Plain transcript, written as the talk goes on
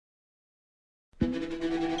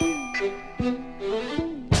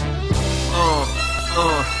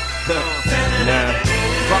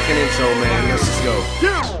fucking intro, man. Let's just go.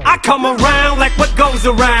 I come around like what goes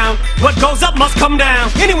around. What goes up must come down.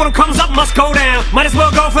 Anyone who comes up must go down. Might as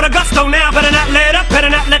well go for the gusto now. Better not let up, better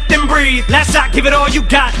not let them breathe. Last shot, give it all you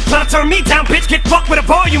got. Tryna turn me down, bitch, get fucked with a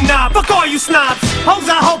volume knob. Fuck all you snobs, hoes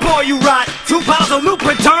I hope all you rot. 2 bottles of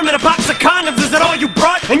lubricant, term and a box of condoms. Is that all you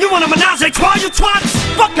brought? And you want a menage a trois, you twats?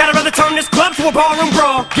 Fuck that, I'd rather turn this club to a barroom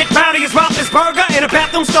brawl. Get rowdy as Roethlisberger in a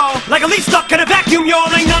bathroom stall. Like a leaf stuck in a vacuum, y'all.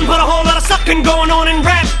 Ain't nothing but a whole lot of sucking going on in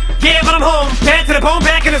rap. Yeah, but I'm home, bad to the bone,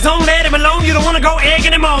 back in his own, let him alone. You don't wanna go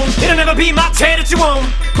egging him on. It'll never be my chair that you own.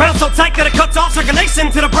 Crown so tight that it cuts off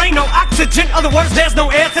circulation to the brain. No oxygen, other words, there's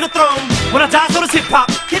no air to the throne. When I die, so does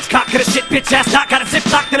hip-hop. Hitchcock could have shit, bitch ass doc. Got a zip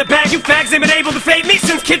locked in a bag. You fags ain't been able to fade me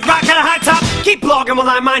since Kid Rock had a high top. Keep blogging while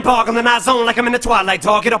I mind boggling and I zone like I'm in the twilight,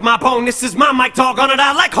 dog. Get off my bone, this is my mic, dog. On it,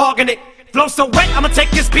 I like hogging it. Flow so wet, I'ma take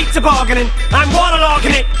this beat to bargaining. I'm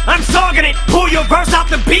waterlogging it, I'm sogging it. Pull your verse out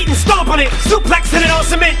the beat and stomp on it. Suplexing it on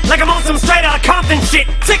cement like I'm on some straight out of Compton shit.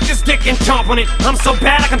 Take this dick and chomp on it. I'm so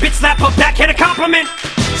bad I can bitch slap her backhand a compliment.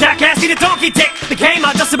 Jackass, eat a donkey dick. The game,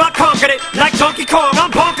 I just about conquered it. Like Donkey Kong, I'm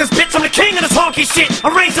bonkers, bitch. I'm the king of this honky shit. I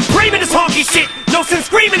reign supreme in this honky shit. No sense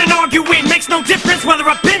screaming and arguing. Makes no difference whether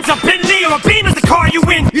a Benz, a Bentley, or a Beam is the car you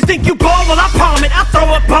win. You think you ball? Well, I palm it. I throw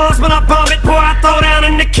up bombs when I bomb it. Boy, I throw down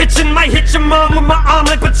in the kitchen. Might hit your mom with my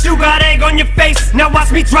omelet, but you got egg on your face. Now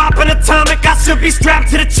watch me drop an atomic. I should be strapped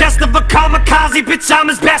to the chest of a kamikaze. Bitch, I'm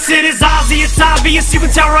as bastard as Ozzy. It's obvious, you can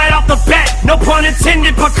tell right off the bat. No pun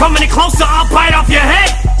intended, but coming in closer, I'll bite off your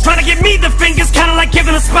head. Trying to give me the fingers, kinda like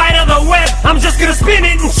giving a spider the web. I'm just gonna spin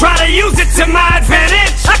it and try to use it to my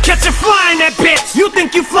advantage. I catch you flying that bitch. You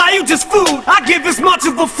think you fly, you just food. I give as much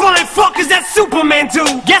of a flying fuck as that Superman do.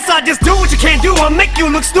 Guess I just do what you can't do. I'll make you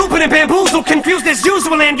look stupid and bamboozle, confused as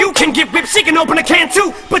usual. And you can get whipped, she can open a can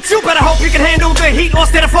too. But you better hope you can handle the heat or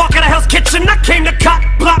stay the fuck out of Hell's Kitchen. I came to cock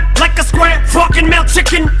block like a square fucking melt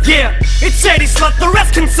chicken. Yeah, it's shady slut, the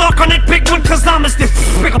rest can suck on that big one. Cause I'm as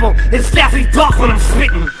despicable as Daffy Duck when I'm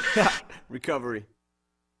spitting. Recovery.